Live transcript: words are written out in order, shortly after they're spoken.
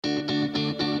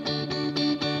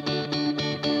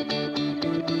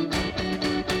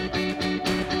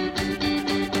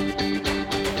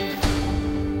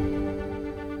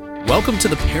Welcome to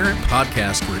the Parent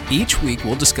Podcast, where each week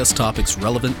we'll discuss topics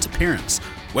relevant to parents.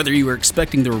 Whether you are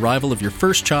expecting the arrival of your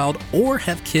first child or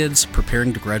have kids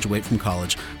preparing to graduate from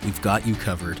college, we've got you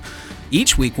covered.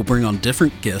 Each week we'll bring on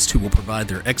different guests who will provide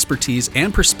their expertise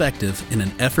and perspective in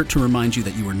an effort to remind you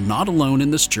that you are not alone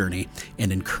in this journey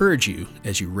and encourage you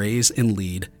as you raise and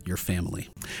lead your family.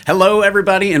 Hello,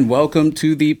 everybody, and welcome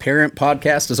to the Parent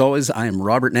Podcast. As always, I am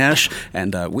Robert Nash,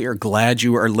 and we are glad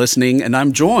you are listening, and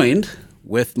I'm joined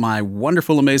with my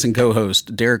wonderful, amazing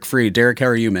co-host, Derek Free. Derek, how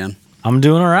are you, man? I'm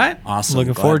doing all right. Awesome.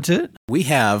 Looking forward to it. We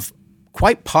have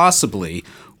quite possibly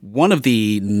one of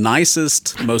the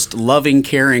nicest, most loving,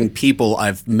 caring people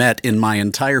I've met in my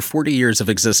entire 40 years of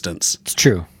existence. It's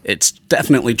true. It's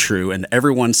definitely true, and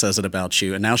everyone says it about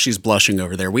you, and now she's blushing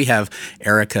over there. We have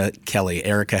Erica Kelly.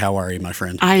 Erica, how are you, my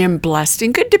friend? I am blessed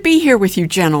and good to be here with you,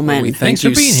 gentlemen. We thank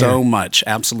you so much.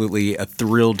 Absolutely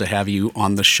thrilled to have you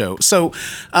on the show. So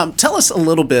tell us a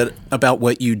little bit about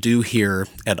what you do here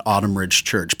at Autumn Ridge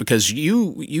Church, because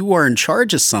you are in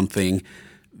charge of something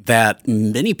that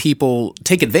many people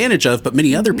take advantage of, but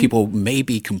many other people may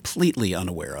be completely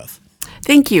unaware of.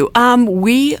 Thank you.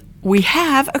 We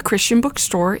have a Christian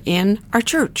bookstore in our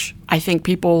church. I think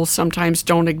people sometimes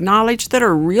don't acknowledge that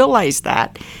or realize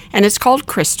that. And it's called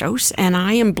Christos, and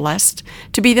I am blessed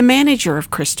to be the manager of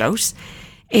Christos.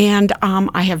 And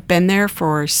I have been there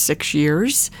for 6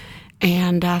 years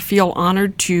and feel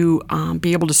honored to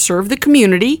be able to serve the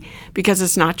community, because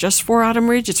it's not just for Autumn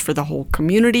Ridge, it's for the whole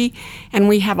community. And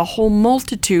we have a whole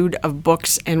multitude of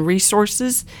books and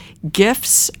resources,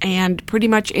 gifts, and pretty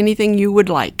much anything you would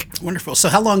like. Wonderful. So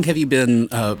how long have you been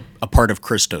a part of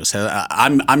Christos?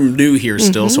 I'm new here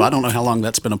still, so I don't know how long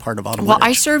that's been a part of Autumn Ridge. Well,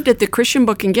 I served at the Christian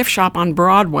Book and Gift Shop on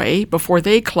Broadway before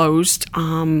they closed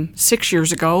 6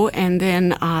 years ago, and then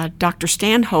Dr.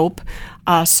 Stanhope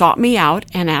sought me out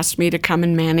and asked me to come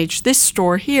and manage this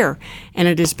store here, and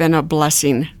it has been a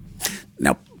blessing.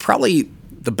 Now, probably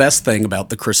the best thing about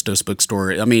the Christos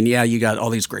bookstore, I mean, yeah, you got all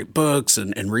these great books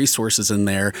and resources in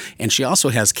there, and she also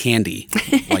has candy,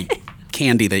 like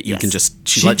candy that you can just,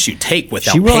 she lets you take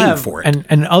without paying for it.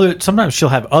 And other, sometimes she'll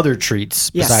have other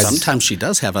treats. Yes. Besides, Sometimes she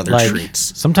does have other treats.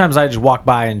 Sometimes I just walk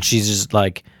by and she's just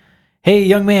like, "Hey,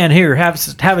 young man, here, have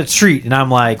a treat." And I'm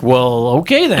like, "Well,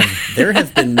 okay then." There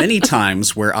have been many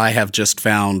times where I have just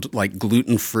found like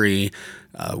gluten-free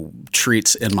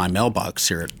treats in my mailbox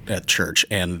here at church,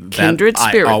 and Kindred that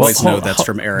spirits. I always know that's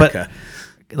from Erica.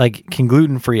 But, like, can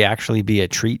gluten-free actually be a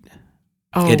treat?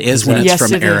 Oh, It is when it's yes,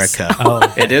 from it is.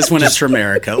 Erica. It is when it's from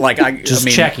Erica. Like I mean,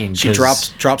 checking, She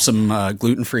 'cause- dropped some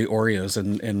gluten-free Oreos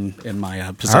in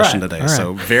my possession today. all right.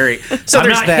 So so I'm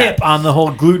there's not that. hip on the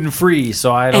whole gluten-free,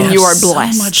 so I don't. And you are So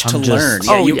blessed. much to I'm learn. just-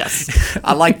 Oh, yes.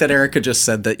 I like that Erica just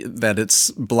said that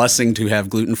it's blessing to have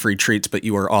gluten-free treats, but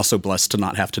you are also blessed to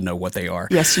not have to know what they are.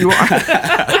 Yes, you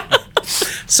are.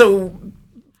 So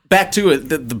back to it,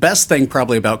 the best thing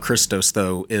probably about Christos,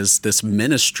 though, is this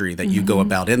ministry that you go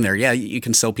about in there. Yeah, you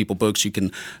can sell people books, you can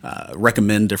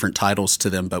recommend different titles to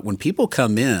them, but when people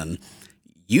come in,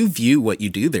 you view what you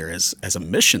do there as a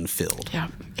mission field. Yeah,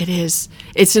 it is.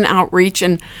 It's an outreach,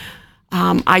 and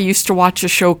I used to watch a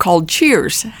show called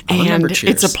Cheers, remember and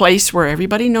Cheers. it's a place where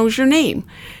everybody knows your name.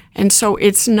 And so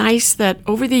it's nice that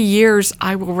over the years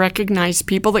I will recognize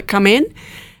people that come in,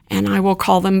 and I will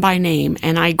call them by name,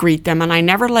 and I greet them, and I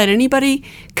never let anybody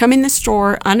come in the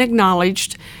store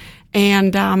unacknowledged.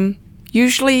 And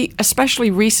usually,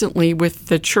 especially recently with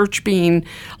the church being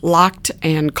locked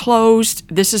and closed,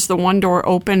 this is the one door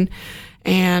open,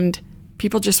 and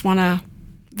people just want to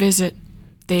visit.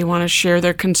 They want to share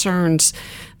their concerns.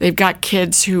 They've got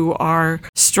kids who are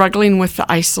struggling with the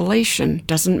isolation.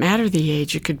 Doesn't matter the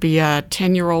age. It could be a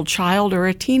 10-year-old child or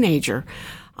a teenager.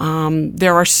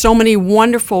 There are so many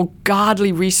wonderful,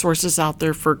 godly resources out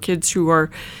there for kids who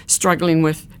are struggling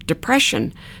with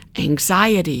depression,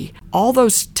 anxiety, all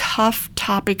those tough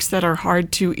topics that are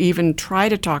hard to even try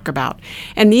to talk about.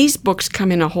 And these books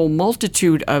come in a whole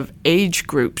multitude of age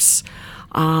groups.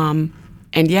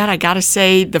 And yet, I got to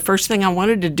say, the first thing I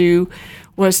wanted to do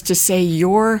was to say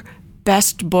your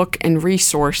best book and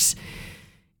resource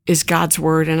is God's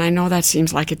Word. And I know that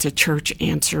seems like it's a church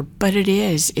answer, but it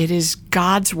is. It is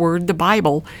God's Word. The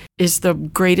Bible is the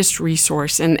greatest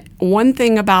resource. And one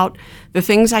thing about the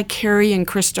things I carry in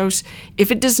Christos,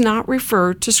 if it does not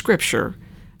refer to Scripture,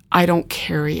 I don't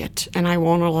carry it, and I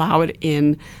won't allow it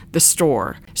in the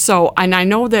store. So, and I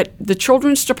know that the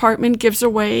children's department gives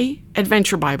away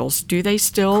adventure Bibles. Do they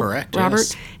still, Correct, Robert?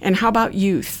 yes. And how about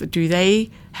youth? Do they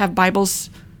have Bibles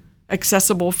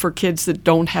accessible for kids that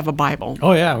don't have a Bible?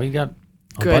 Oh yeah, we got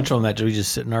a Good. bunch of them that we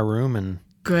just sit in our room and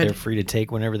Good. they're free to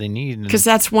take whenever they need. And Because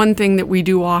that's one thing that we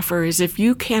do offer is if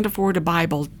you can't afford a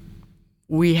Bible,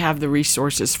 we have the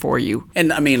resources for you.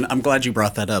 And I mean, I'm glad you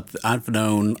brought that up. I've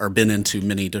known or been into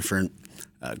many different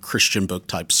Christian book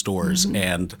type stores,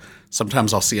 and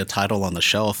sometimes I'll see a title on the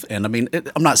shelf, and I mean,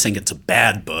 I'm not saying it's a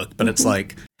bad book, but it's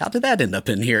like, how did that end up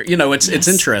in here? You know, it's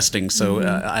interesting. So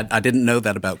I didn't know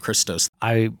that about Christos.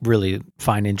 I really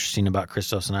find interesting about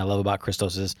Christos and I love about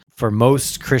Christos is for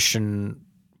most Christian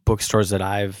bookstores that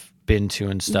I've been to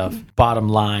and stuff, bottom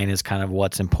line is kind of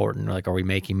what's important. Like, are we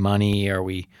making money? Are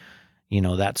we,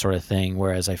 that sort of thing.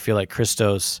 Whereas I feel like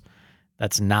Christos,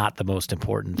 that's not the most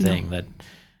important thing. That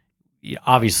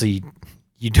obviously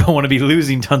you don't want to be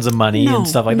losing tons of money and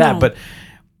stuff like that. But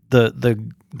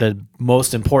the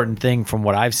most important thing from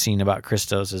what I've seen about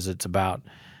Christos is it's about,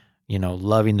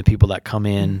 loving the people that come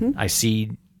in. I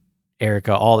see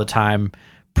Erica all the time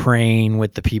praying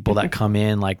with the people that come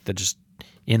in, like they're just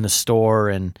in the store.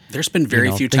 And there's been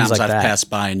very few things times like I've that. passed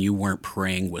by and you weren't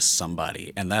praying with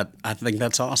somebody. And I think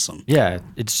that's awesome. Yeah,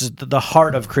 it's just the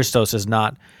heart of Christos is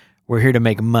not we're here to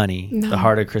make money. No. The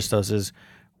heart of Christos is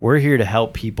we're here to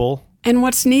help people. And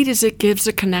what's neat is it gives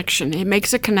a connection. It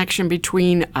makes a connection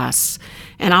between us.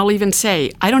 And I'll even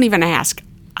say, I don't even ask.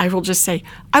 I will just say,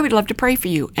 I would love to pray for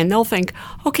you. And they'll think,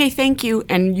 okay, thank you.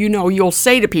 And you'll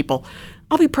say to people,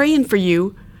 I'll be praying for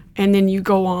you. And then you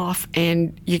go off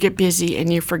and you get busy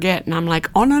and you forget. And I'm like,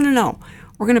 oh, no.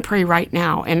 We're going to pray right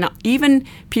now. And even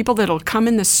people that'll come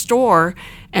in the store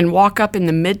and walk up in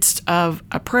the midst of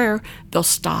a prayer, they'll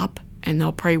stop and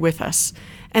they'll pray with us.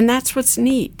 And that's what's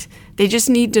neat. They just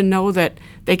need to know that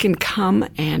they can come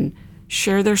and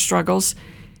share their struggles.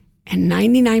 And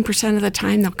 99% of the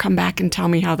time, they'll come back and tell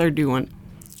me how they're doing.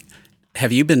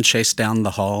 Have you been chased down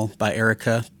the hall by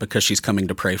Erica because she's coming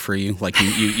to pray for you? Like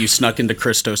you snuck into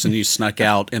Christos and you snuck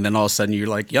out, and then all of a sudden you're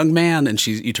like, young man, and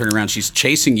you turn around, she's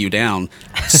chasing you down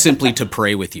simply to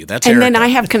pray with you. That's and Erica. then I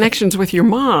have connections with your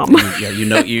mom. Yeah,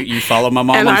 you follow my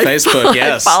mom And on Facebook,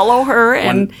 yes. I follow her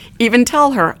and even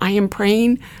tell her, I am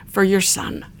praying for your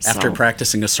son. After So-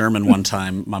 practicing a sermon one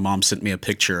time, my mom sent me a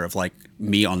picture of like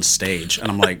me on stage,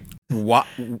 and I'm like, what?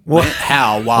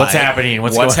 How? Why? What's happening?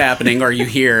 What's happening? Are you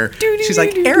here? She's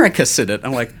like, Erica said it.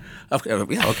 I'm like,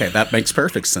 okay, that makes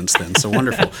perfect sense then. So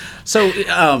wonderful.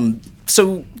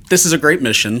 So this is a great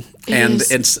mission, and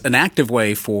it's an active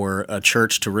way for a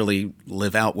church to really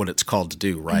live out what it's called to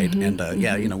do, right?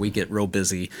 And we get real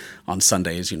busy on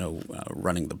Sundays,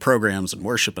 running the programs and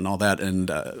worship and all that.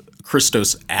 And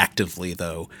Christos actively,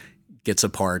 though, gets a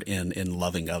part in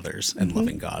loving others and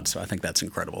loving God. So I think that's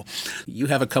incredible. You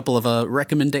have a couple of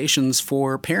recommendations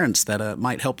for parents that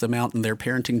might help them out in their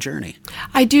parenting journey.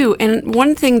 I do. And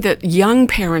one thing that young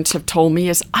parents have told me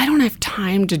is I don't have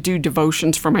time to do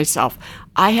devotions for myself.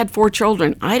 I had 4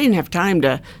 children. I didn't have time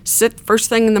to sit first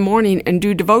thing in the morning and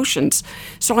do devotions.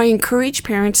 So I encourage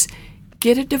parents,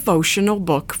 get a devotional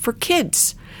book for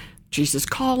kids. Jesus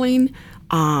Calling,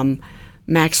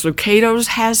 Max Lucado's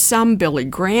has some. Billy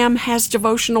Graham has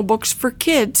devotional books for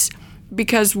kids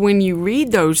because when you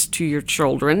read those to your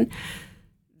children,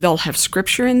 they'll have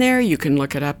scripture in there. You can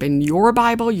look it up in your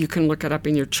Bible. You can look it up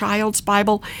in your child's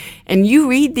Bible. And you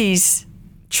read these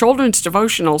children's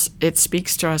devotionals, it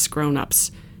speaks to us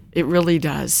grown-ups. It really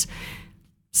does.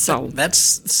 So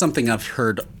that's something I've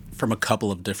heard from a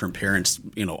couple of different parents,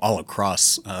 all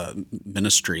across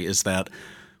ministry, is that,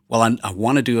 well, I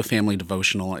want to do a family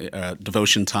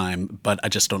devotion time, but I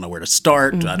just don't know where to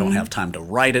start. I don't have time to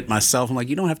write it myself. I'm like,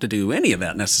 you don't have to do any of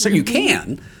that necessarily. You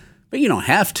can, but you don't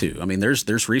have to. I mean,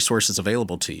 there's resources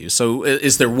available to you. So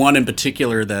is there one in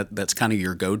particular that's kind of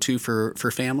your go-to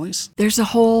for families? there's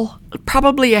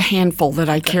probably a handful that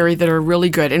I carry that are really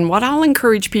good. And what I'll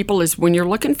encourage people is when you're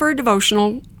looking for a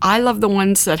devotional, I love the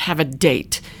ones that have a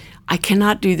date. I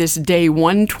cannot do this day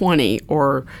 120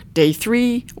 or day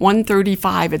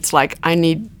 135. It's like I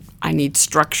need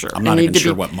structure. I'm not even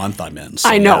sure what month I'm in. So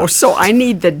I know. yeah. So I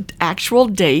need the actual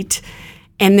date.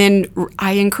 And then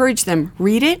I encourage them,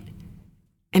 read it.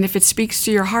 And if it speaks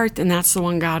to your heart, then that's the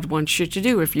one God wants you to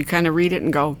do. If you kind of read it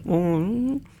and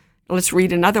go, let's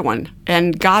read another one.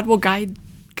 And God will guide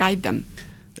them.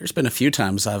 There's been a few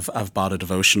times I've bought a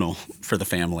devotional for the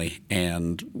family,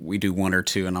 and we do one or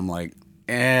two, and I'm like,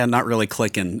 not really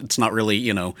clicking. It's not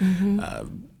really,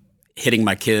 hitting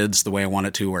my kids the way I want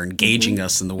it to, or engaging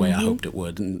us in the way I hoped it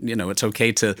would. And, it's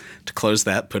okay to close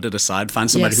that, put it aside,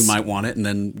 find somebody who might want it, and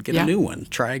then get a new one.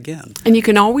 Try again. And you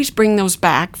can always bring those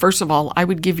back. First of all, I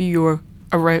would give you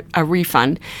a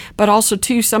refund. But also,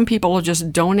 too, some people will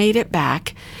just donate it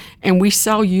back. And we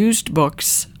sell used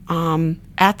books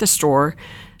at the store.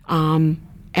 And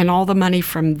all the money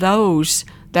from those,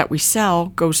 that we sell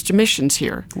goes to missions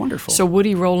here. Wonderful. So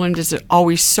Woody Rowland is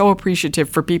always so appreciative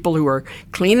for people who are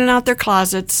cleaning out their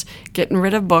closets, getting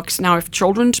rid of books. Now, if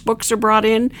children's books are brought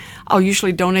in, I'll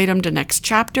usually donate them to Next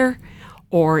Chapter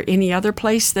or any other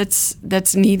place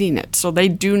that's needing it. So they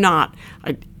do not,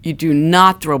 you do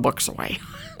not throw books away.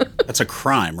 That's a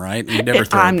crime, right? You never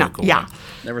throw a book away. Yeah.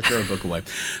 Never throw a book away.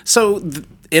 So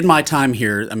in my time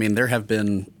here, I mean, there have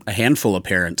been a handful of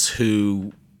parents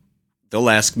who they'll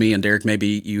ask me, and Derek,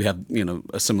 maybe you have,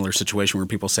 a similar situation where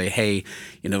people say, hey,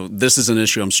 this is an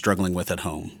issue I'm struggling with at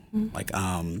home. Mm-hmm. Like,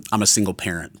 I'm a single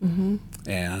parent, mm-hmm.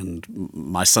 and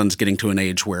my son's getting to an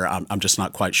age where I'm just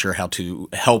not quite sure how to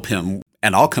help him.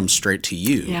 And I'll come straight to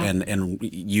you, yeah. and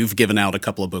you've given out a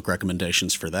couple of book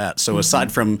recommendations for that. So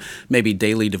aside from maybe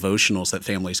daily devotionals that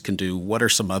families can do, what are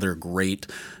some other great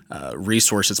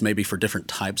resources maybe for different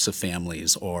types of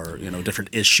families or,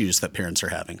 different issues that parents are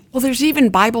having? Well, there's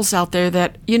even Bibles out there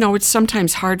that, it's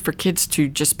sometimes hard for kids to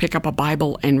just pick up a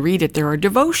Bible and read it. There are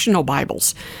devotional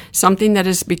Bibles, something that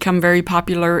has become very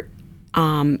popular,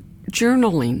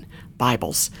 journaling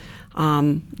Bibles.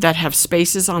 That have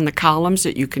spaces on the columns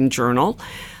that you can journal.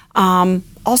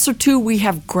 Also, too, we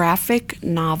have graphic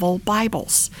novel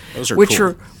Bibles, those are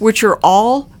cool. which are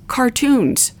all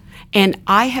cartoons. And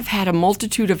I have had a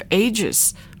multitude of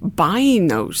ages buying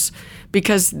those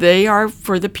because they are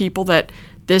for the people that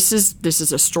this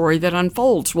is a story that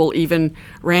unfolds. Well, even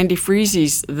Randy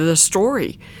Freezy's The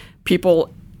Story,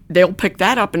 people, they'll pick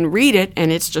that up and read it,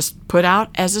 and it's just put out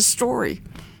as a story.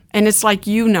 And it's like,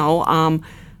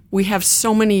 we have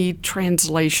so many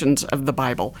translations of the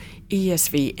Bible,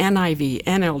 ESV, NIV,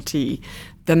 NLT,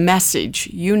 the Message,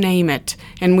 you name it.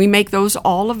 And we make those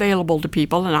all available to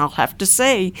people. And I'll have to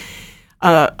say,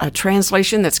 a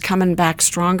translation that's coming back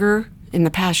stronger in the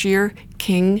past year,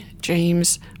 King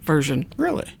James Version.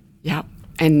 Really? Yeah,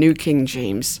 and New King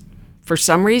James. For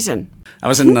some reason. I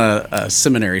was in a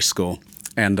seminary school,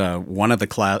 and one of the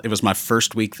class, it was my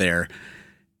first week there,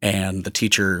 and the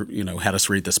teacher, had us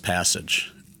read this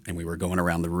passage. And we were going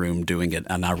around the room doing it.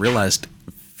 And I realized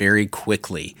very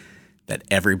quickly that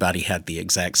everybody had the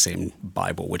exact same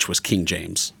Bible, which was King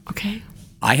James. Okay.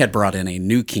 I had brought in a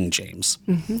New King James.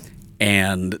 Mm-hmm.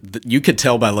 And you could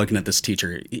tell by looking at this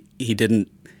teacher, he didn't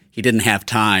have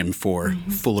time for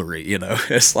mm-hmm. foolery.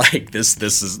 It's like this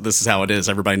is how it is.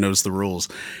 Everybody knows the rules.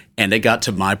 And it got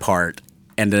to my part.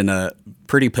 And in a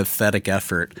pretty pathetic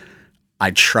effort, I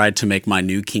tried to make my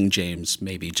New King James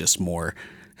maybe just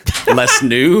less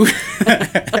new.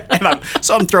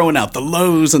 So I'm throwing out the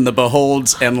lows and the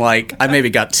beholds, and I maybe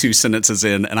got 2 sentences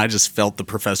in, and I just felt the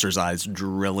professor's eyes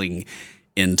drilling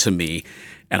into me.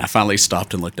 And I finally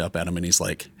stopped and looked up at him, and he's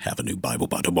like, have a new Bible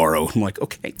by tomorrow. I'm like,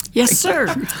 okay. Yes,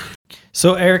 sir.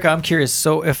 So, Erica, I'm curious.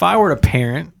 So if I were a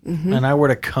parent mm-hmm. and I were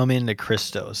to come into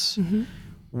Christos, mm-hmm.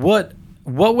 what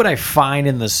would I find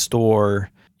in the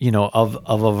store, of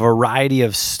a variety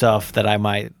of stuff that I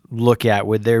might look at?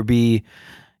 Would there be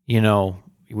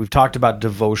we've talked about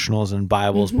devotionals and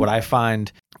Bibles. Mm-hmm. Would I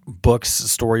find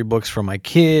storybooks for my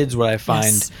kids? Would I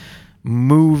find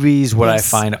movies? Would I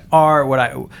find art?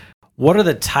 What are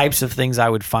the types of things I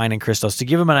would find in Christos to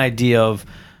give them an idea of,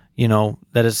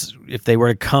 that is, if they were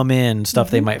to come in, stuff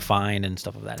mm-hmm. they might find and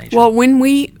stuff of that nature? Well, when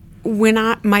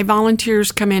my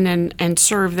volunteers come in and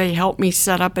serve, they help me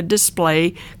set up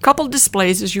a couple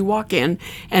displays as you walk in,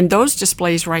 and those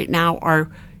displays right now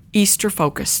are Easter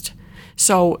focused.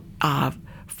 So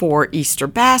for Easter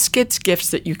baskets, gifts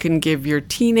that you can give your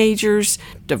teenagers,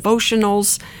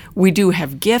 devotionals, we do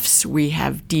have gifts, we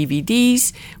have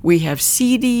DVDs, we have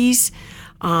CDs,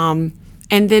 and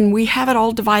then we have it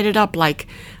all divided up like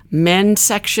men's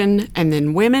section, and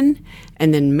then women,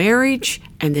 and then marriage,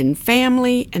 and then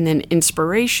family, and then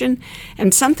inspiration.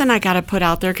 And something I got to put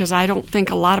out there because I don't think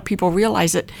a lot of people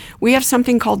realize it, we have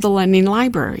something called the Lending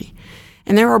Library.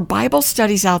 And there are Bible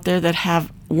studies out there that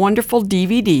have wonderful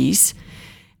DVDs,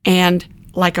 and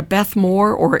like a Beth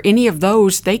Moore or any of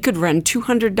those, they could run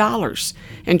 $200.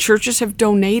 And churches have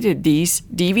donated these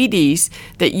DVDs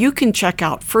that you can check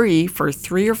out free for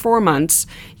 3 or 4 months.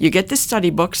 You get the study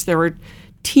books. There are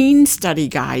teen study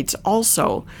guides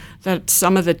also that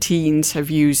some of the teens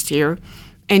have used here,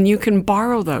 and you can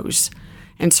borrow those.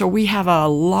 And so we have a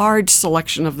large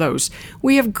selection of those.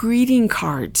 We have greeting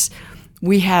cards.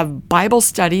 We have Bible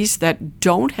studies that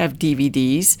don't have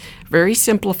DVDs, very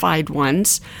simplified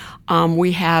ones.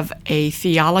 We have a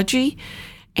theology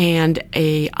and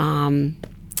a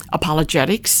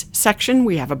apologetics section.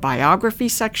 We have a biography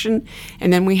section,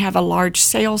 and then we have a large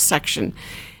sales section.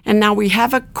 And now we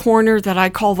have a corner that I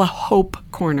call the Hope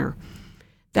Corner.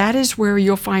 That is where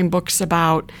you'll find books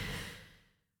about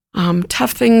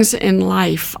Tough things in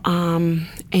life,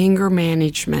 anger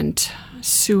management,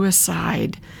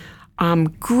 suicide,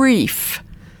 grief,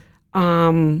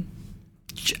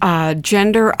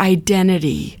 gender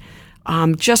identity,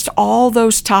 just all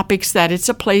those topics that it's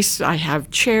a place. I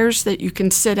have chairs that you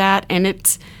can sit at,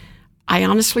 and I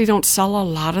honestly don't sell a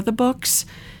lot of the books,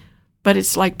 but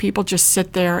it's like people just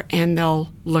sit there and they'll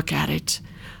look at it.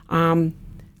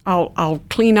 I'll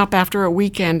clean up after a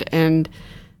weekend, and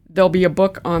there'll be a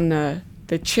book on the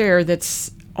chair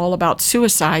that's all about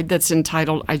suicide that's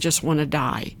entitled I Just Want to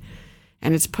Die.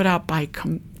 And it's put out by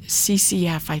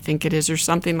CCF, I think it is, or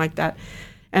something like that.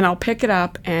 And I'll pick it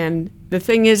up, and the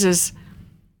thing is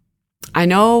I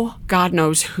know God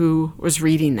knows who was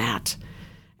reading that,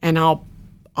 and I'll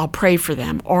pray for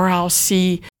them. Or I'll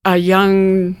see a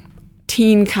young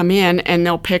teen come in, and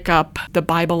they'll pick up the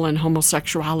Bible and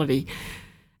homosexuality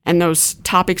and those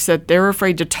topics that they're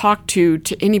afraid to talk to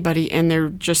anybody, and they're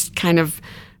just kind of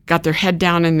got their head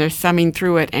down and they're thumbing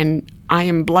through it. And I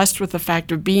am blessed with the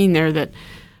fact of being there that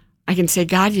I can say,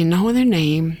 God, you know their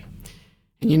name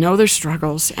and you know their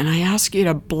struggles, and I ask you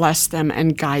to bless them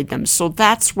and guide them. So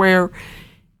that's where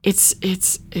it's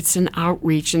an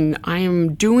outreach, and I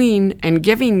am doing and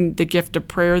giving the gift of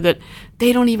prayer that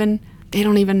they don't even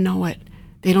know it.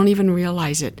 They don't even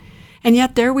realize it. And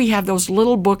yet there we have those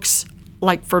little books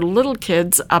like for little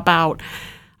kids about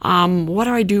what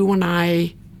do I do when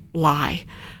I lie?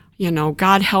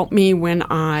 God help me when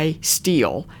I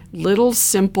steal. Little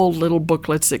simple little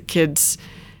booklets that kids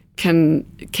can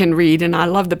read. And I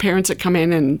love the parents that come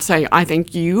in and say, I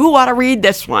think you ought to read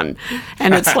this one.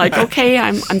 And it's like, okay,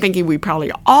 I'm thinking we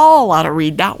probably all ought to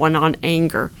read that one on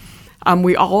anger.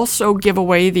 We also give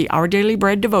away the Our Daily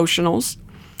Bread devotionals.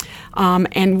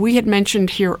 And we had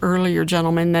mentioned here earlier,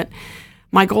 gentlemen, that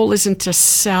my goal isn't to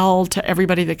sell to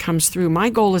everybody that comes through. My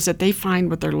goal is that they find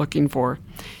what they're looking for.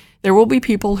 There will be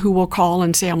people who will call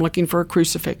and say, I'm looking for a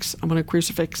crucifix. I want a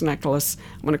crucifix necklace.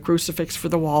 I want a crucifix for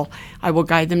the wall. I will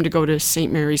guide them to go to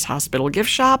St. Mary's Hospital gift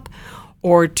shop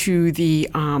or to the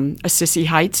Assisi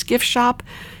Heights gift shop.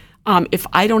 If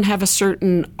I don't have a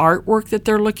certain artwork that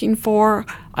they're looking for,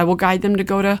 I will guide them to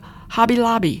go to Hobby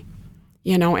Lobby.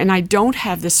 And I don't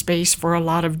have the space for a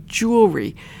lot of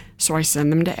jewelry. So I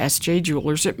send them to S.J.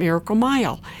 Jewelers at Miracle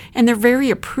Mile. And they're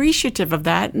very appreciative of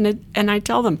that. And I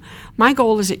tell them, my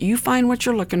goal is that you find what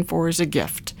you're looking for as a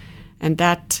gift. And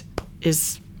that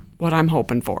is what I'm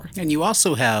hoping for. And you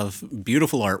also have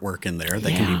beautiful artwork in there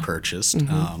that can be purchased.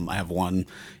 Mm-hmm. I have one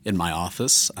in my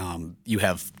office. You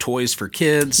have toys for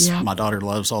kids. Yep. My daughter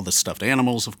loves all the stuffed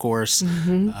animals, of course.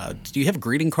 Mm-hmm. Do you have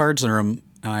greeting cards? Or I'm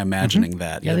imagining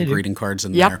that. Yeah, you have greeting cards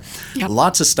in there. Yep.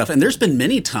 Lots of stuff. And there's been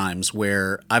many times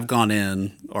where I've gone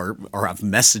in or I've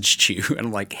messaged you and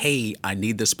I'm like, hey, I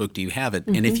need this book. Do you have it?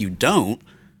 Mm-hmm. And if you don't,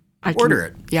 order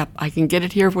it. Yep, I can get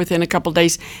it here within a couple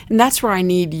days. And that's where I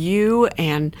need you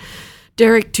and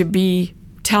Derek to be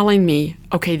telling me,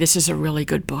 okay, this is a really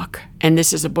good book. And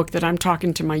this is a book that I'm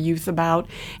talking to my youth about.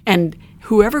 And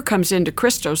whoever comes into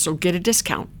Christos will get a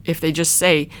discount if they just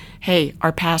say, hey,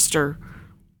 our pastor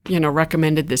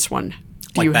recommended this one.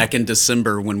 Back in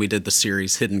December when we did the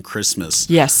series Hidden Christmas.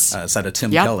 Yes. It's out of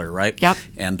Tim Keller, right? Yep.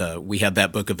 And we had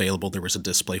that book available. There was a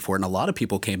display for it. And a lot of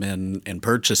people came in and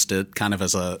purchased it kind of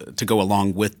to go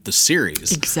along with the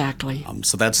series. Exactly.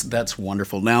 So that's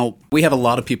wonderful. Now, we have a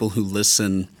lot of people who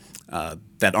listen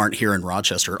that aren't here in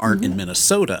Rochester, aren't in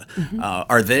Minnesota. Mm-hmm.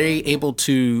 Are they able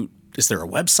to... Is there a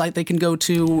website they can go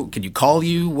to? Can you call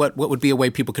you? What would be a way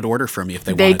people could order from you if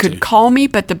they wanted to? They could call me,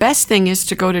 but the best thing is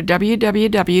to go to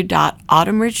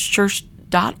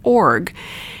www.autumnridgechurch.org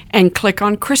and click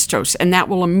on Christos, and that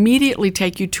will immediately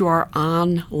take you to our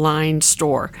online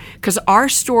store. Because our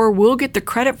store will get the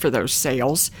credit for those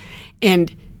sales,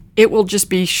 and it will just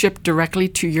be shipped directly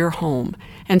to your home.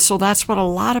 And so that's what a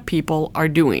lot of people are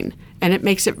doing. And it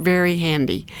makes it very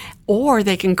handy. Or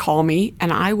they can call me,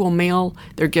 and I will mail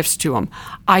their gifts to them.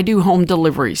 I do home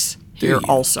deliveries here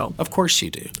also. Of course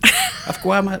you do.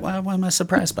 Why am I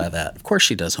surprised by that? Of course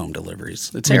she does home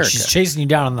deliveries. It's Erica. She's chasing you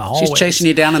down in the hallway. She's chasing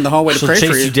you down in the hallway to pray for you.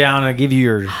 She'll chase you down and give you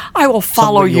your... I will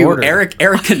follow you.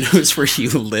 Erica knows where you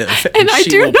live, and I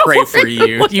she will pray for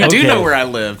you. You do know where I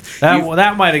live.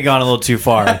 That might have gone a little too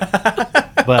far.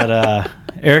 But...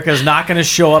 Erica's not going to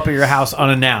show up at your house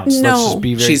unannounced. No. Let's just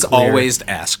be very She's clear. always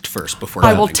asked first before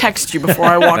I will text you before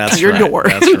I walk to your door.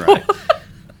 That's right.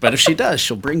 But if she does,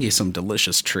 she'll bring you some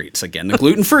delicious treats. Again,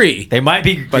 gluten-free. They might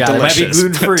be, but delicious. They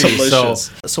might be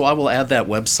gluten-free. So I will add that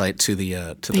website to the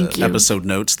you. episode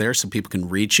notes there so people can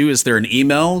reach you. Is there an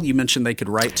email you mentioned they could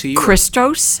write to you?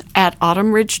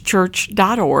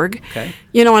 Christos@autumnridgechurch.org. Okay.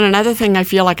 You know, and another thing I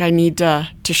feel like I need to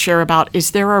share about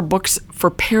is there are books for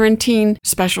parenting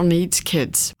special needs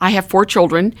kids. I have 4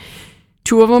 children.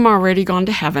 2 of them are already gone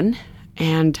to heaven,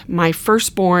 and my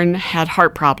firstborn had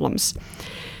heart problems.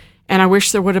 And I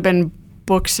wish there would have been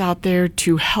books out there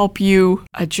to help you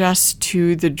adjust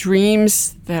to the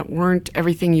dreams that weren't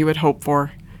everything you would hope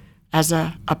for as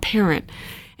a parent.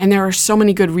 And there are so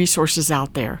many good resources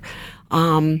out there.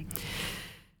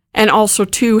 And also,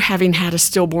 too, having had a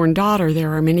stillborn daughter,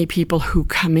 there are many people who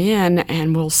come in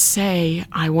and will say,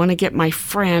 I want to get my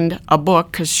friend a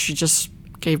book because she just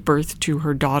gave birth to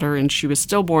her daughter and she was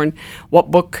stillborn.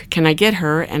 What book can I get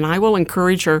her? And I will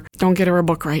encourage her, don't get her a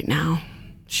book right now.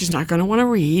 She's not going to want to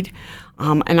read.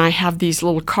 And I have these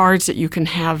little cards that you can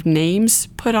have names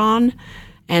put on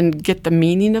and get the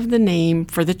meaning of the name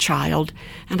for the child.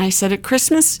 And I said at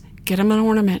Christmas, get them an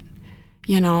ornament,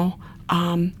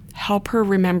 help her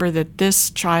remember that this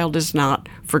child is not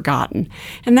forgotten.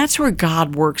 And that's where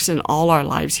God works in all our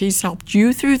lives. He's helped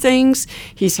you through things.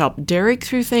 He's helped Derek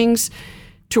through things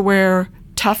to where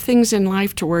tough things in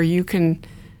life to where you can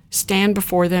stand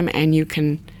before them and you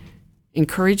can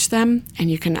encourage them and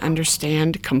you can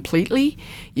understand completely.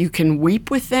 You can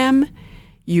weep with them.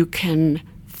 You can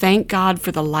thank God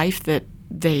for the life that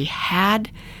they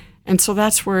had. And so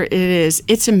that's where it is.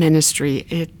 It's a ministry.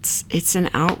 It's an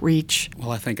outreach.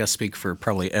 Well, I think I speak for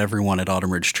probably everyone at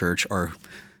Autumn Ridge Church or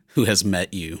who has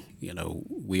met you.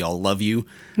 We all love you.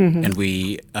 Mm-hmm.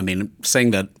 And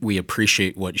saying that we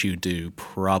appreciate what you do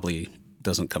probably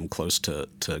doesn't come close to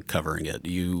covering it.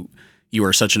 You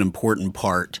are such an important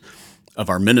part of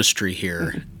our ministry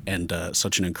here and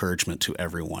such an encouragement to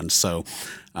everyone. So,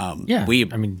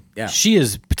 she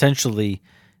is potentially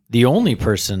the only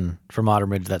person from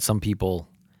Autumn Ridge that some people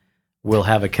will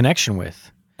have a connection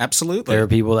with. Absolutely. There are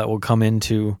people that will come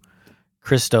into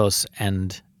Christos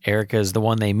and Erica is the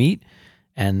one they meet,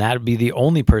 and that would be the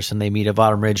only person they meet of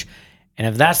Autumn Ridge. And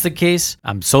if that's the case,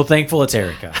 I'm so thankful it's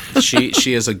Erica.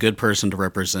 She is a good person to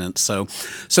represent. So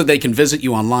they can visit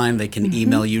you online. They can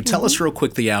email you. Tell us real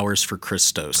quick the hours for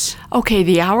Christos. Okay,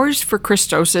 the hours for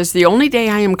Christos is the only day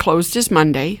I am closed is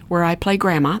Monday, where I play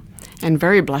grandma, and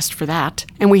very blessed for that.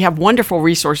 And we have wonderful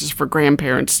resources for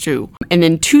grandparents, too. And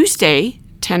then Tuesday,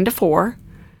 10 to 4,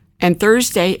 and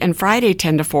Thursday and Friday,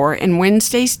 10 to 4, and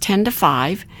Wednesdays, 10 to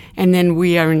 5. And then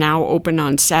we are now open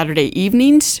on Saturday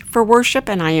evenings for worship,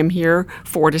 and I am here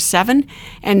 4 to 7.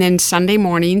 And then Sunday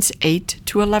mornings, 8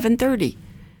 to 11:30.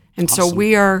 And awesome. So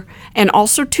we are, and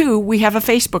also, too, we have a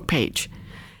Facebook page.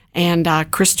 And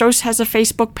Christos has a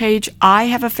Facebook page. I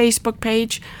have a Facebook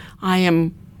page. I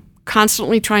am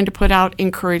constantly trying to put out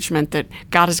encouragement that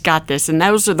God has got this. And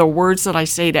those are the words that I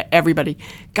say to everybody.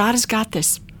 God has got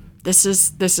this. This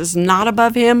is not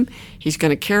above him. He's going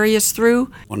to carry us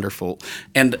through. Wonderful.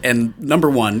 And number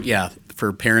one,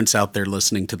 for parents out there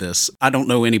listening to this, I don't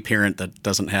know any parent that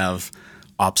doesn't have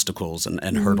obstacles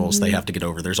and hurdles they have to get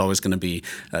over. There's always going to be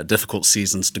difficult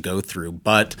seasons to go through,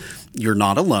 but you're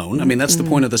not alone. I mean, that's the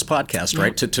point of this podcast,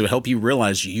 right? To help you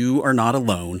realize you are not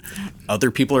alone. Other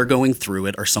people are going through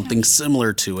it or something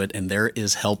similar to it, and there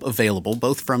is help available,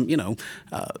 both from,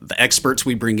 the experts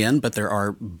we bring in, but there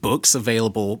are books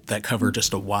available that cover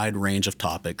just a wide range of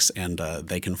topics, and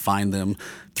they can find them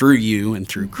through you and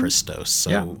through Christos.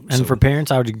 For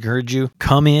parents, I would encourage you,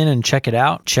 come in and check it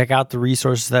out. Check out the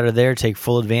resources that are there. Take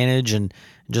full advantage. And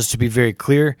just to be very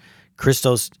clear,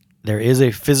 Christos, there is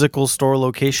a physical store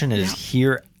location. It is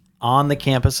here on the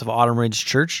campus of Autumn Ridge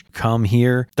Church. Come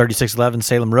here, 3611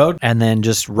 Salem Road, and then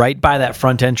just right by that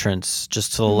front entrance,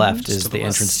 just to the left, is the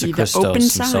entrance to Christos. Open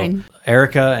sign. And so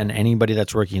Erica and anybody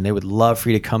that's working, they would love for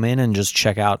you to come in and just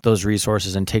check out those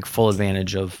resources and take full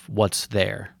advantage of what's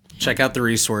there. Check out the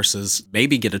resources.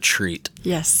 Maybe get a treat.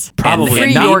 Yes. Probably.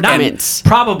 Free ornaments.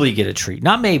 Probably get a treat.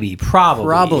 Not maybe. Probably.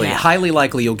 Probably. Yeah. Highly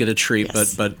likely you'll get a treat,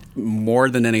 but more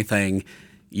than anything,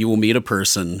 you will meet a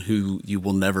person who you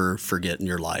will never forget in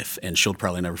your life, and she'll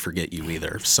probably never forget you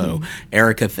either. So,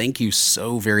 Erica, thank you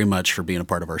so very much for being a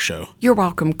part of our show. You're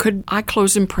welcome. Could I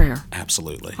close in prayer?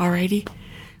 Absolutely. All righty.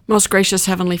 Most gracious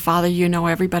Heavenly Father, you know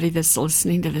everybody that's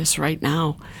listening to this right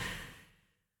now.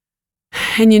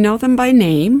 And you know them by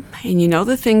name, and you know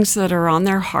the things that are on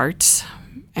their hearts,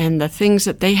 and the things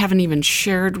that they haven't even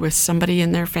shared with somebody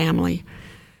in their family.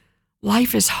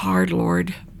 Life is hard,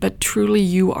 Lord, but truly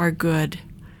you are good.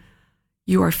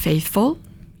 You are faithful,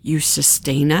 you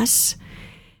sustain us,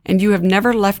 And you have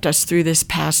never left us through this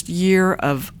past year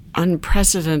of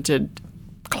unprecedented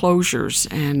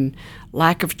closures and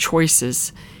lack of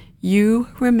choices. You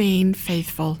remain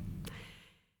faithful.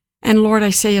 And Lord, I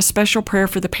say a special prayer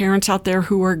for the parents out there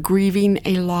who are grieving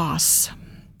a loss.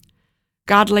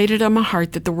 God laid it on my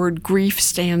heart that the word grief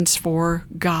stands for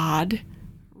God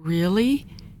really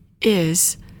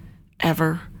is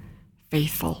ever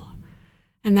faithful.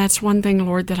 And that's one thing,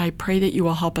 Lord, that I pray that you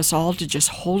will help us all to just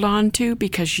hold on to,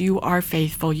 because you are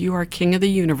faithful. You are King of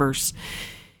the universe.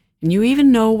 And you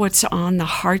even know what's on the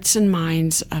hearts and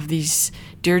minds of these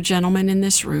dear gentlemen in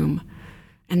this room.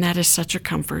 And that is such a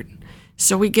comfort.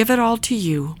 So we give it all to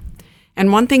you.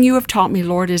 And one thing you have taught me,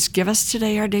 Lord, is give us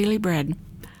today our daily bread.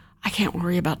 I can't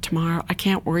worry about tomorrow. I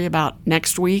can't worry about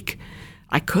next week.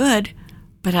 I could,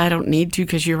 but I don't need to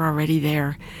because you're already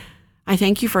there. I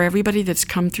thank you for everybody that's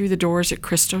come through the doors at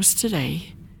Christos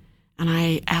today. And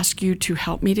I ask you to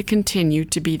help me to continue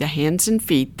to be the hands and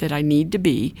feet that I need to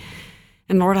be.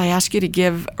 And Lord, I ask you to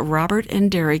give Robert and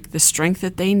Derek the strength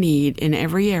that they need in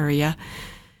every area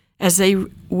as they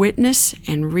witness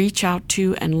and reach out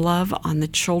to and love on the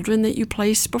children that you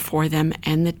place before them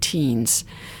and the teens.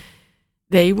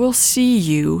 They will see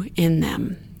you in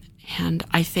them. And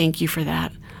I thank you for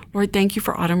that. Lord, thank you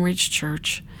for Autumn Ridge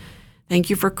Church. Thank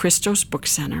you for Christos Book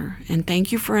Center. And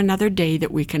thank you for another day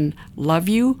that we can love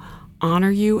you,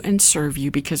 honor you, and serve you,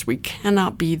 because we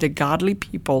cannot be the godly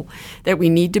people that we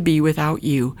need to be without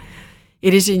you.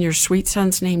 It is in your sweet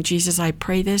Son's name, Jesus, I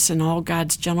pray this, and all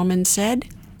God's gentlemen said,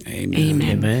 Amen.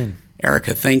 Amen. Amen.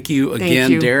 Erica, thank you again,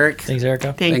 Thank you. Derek. Thanks,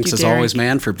 Erica. Thanks Thanks as Derek. always,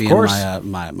 man, for being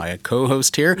my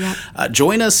co-host here. Yep.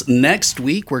 Join us next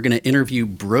week. We're going to interview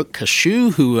Brooke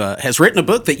Kashu, who has written a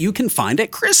book that you can find at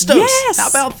Christos. Yes. How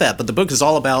about that? But the book is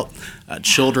all about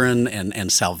children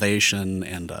and salvation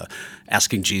and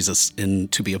asking Jesus in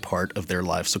to be a part of their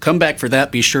life. So come back for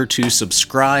that. Be sure to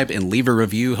subscribe and leave a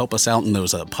review. Help us out in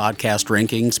those podcast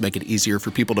rankings. Make it easier for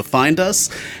people to find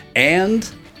us.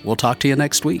 And we'll talk to you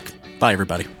next week. Bye,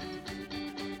 everybody.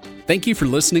 Thank you for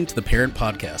listening to The Parent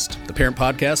Podcast. The Parent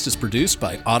Podcast is produced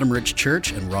by Autumn Ridge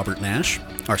Church and Robert Nash.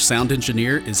 Our sound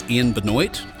engineer is Ian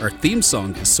Benoit. Our theme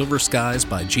song is Silver Skies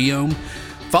by Geome.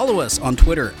 Follow us on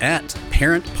Twitter at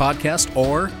Parent Podcast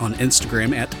or on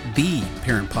Instagram at The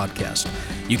Parent Podcast.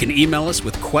 You can email us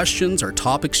with questions or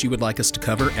topics you would like us to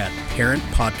cover at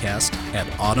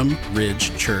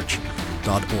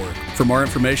parentpodcast@autumnridgechurch.org. For more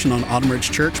information on Autumn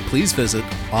Ridge Church, please visit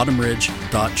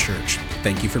autumnridge.church.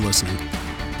 Thank you for listening.